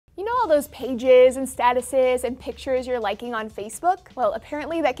all those pages and statuses and pictures you're liking on Facebook? Well,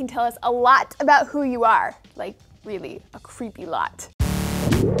 apparently that can tell us a lot about who you are. Like, really, a creepy lot.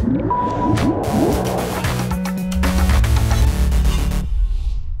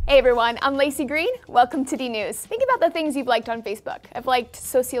 Hey everyone, I'm Lacey Green. Welcome to DNews. Think about the things you've liked on Facebook. I've liked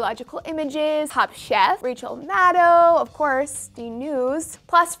sociological images, Top Chef, Rachel Maddow, of course, DNews,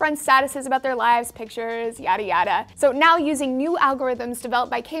 plus friends' statuses about their lives, pictures, yada yada. So now using new algorithms developed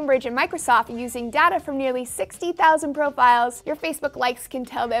by Cambridge and Microsoft using data from nearly 60,000 profiles, your Facebook likes can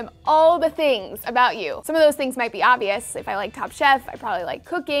tell them all the things about you. Some of those things might be obvious. If I like Top Chef, I probably like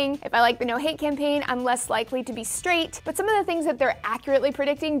cooking. If I like the No Hate campaign, I'm less likely to be straight. But some of the things that they're accurately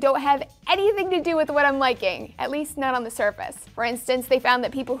predicting don't have anything to do with what I'm liking, at least not on the surface. For instance, they found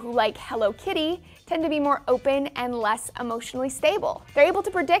that people who like Hello Kitty tend to be more open and less emotionally stable. They're able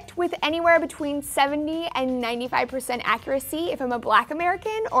to predict with anywhere between 70 and 95% accuracy if I'm a Black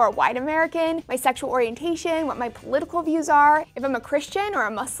American or a white American, my sexual orientation, what my political views are, if I'm a Christian or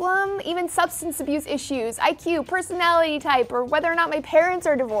a Muslim, even substance abuse issues, IQ, personality type, or whether or not my parents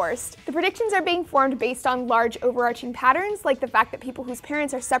are divorced. The predictions are being formed based on large overarching patterns, like the fact that people whose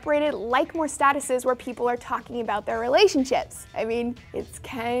parents are separated like more statuses where people are talking about their relationships. I mean, it's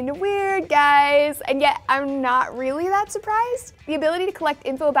kind of weird, guys. And yet, I'm not really that surprised. The ability to collect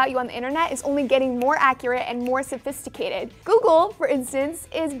info about you on the internet is only getting more accurate and more sophisticated. Google, for instance,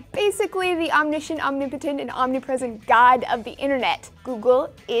 is basically the omniscient, omnipotent, and omnipresent god of the internet.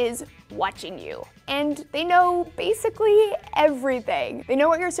 Google is watching you. And they know basically everything. They know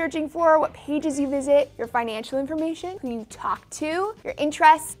what you're searching for, what pages you visit, your financial information, who you talk to, your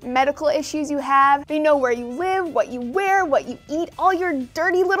interests, medical issues you have. They know where you live, what you wear, what you eat, all your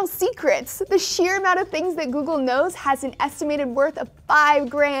dirty little secrets. The sheer amount of things that Google knows has an estimated worth of $5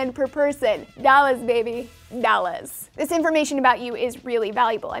 grand per person. Dollars, baby. Dollars. This information about you is really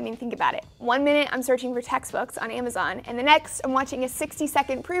valuable. I mean, think about it. 1 minute I'm searching for textbooks on Amazon, and the next I'm watching a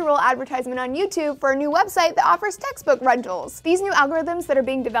 60-second pre-roll advertisement on YouTube for a new website that offers textbook rentals. These new algorithms that are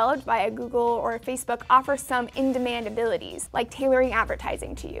being developed by a Google or a Facebook offer some in-demand abilities, like tailoring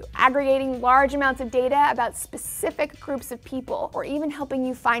advertising to you, aggregating large amounts of data about specific groups of people, or even helping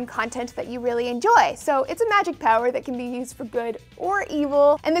you find content that you really enjoy. So it's a magic power that can be used for good or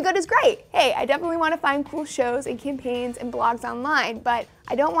evil, and the good is great. Hey, I definitely want to find cool shows and campaigns and blogs online, but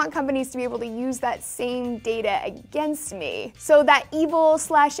I don't want companies to be able to use that same data against me. So that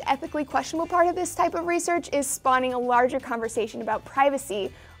evil/ethically questionable part of this type of research is spawning a larger conversation about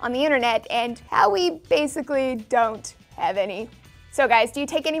privacy on the internet and how we basically don't have any. So guys, do you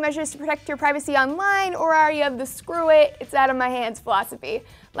take any measures to protect your privacy online, or are you of the screw it, it's out of my hands philosophy?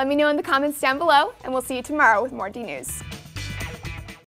 Let me know in the comments down below, and we'll see you tomorrow with more DNews.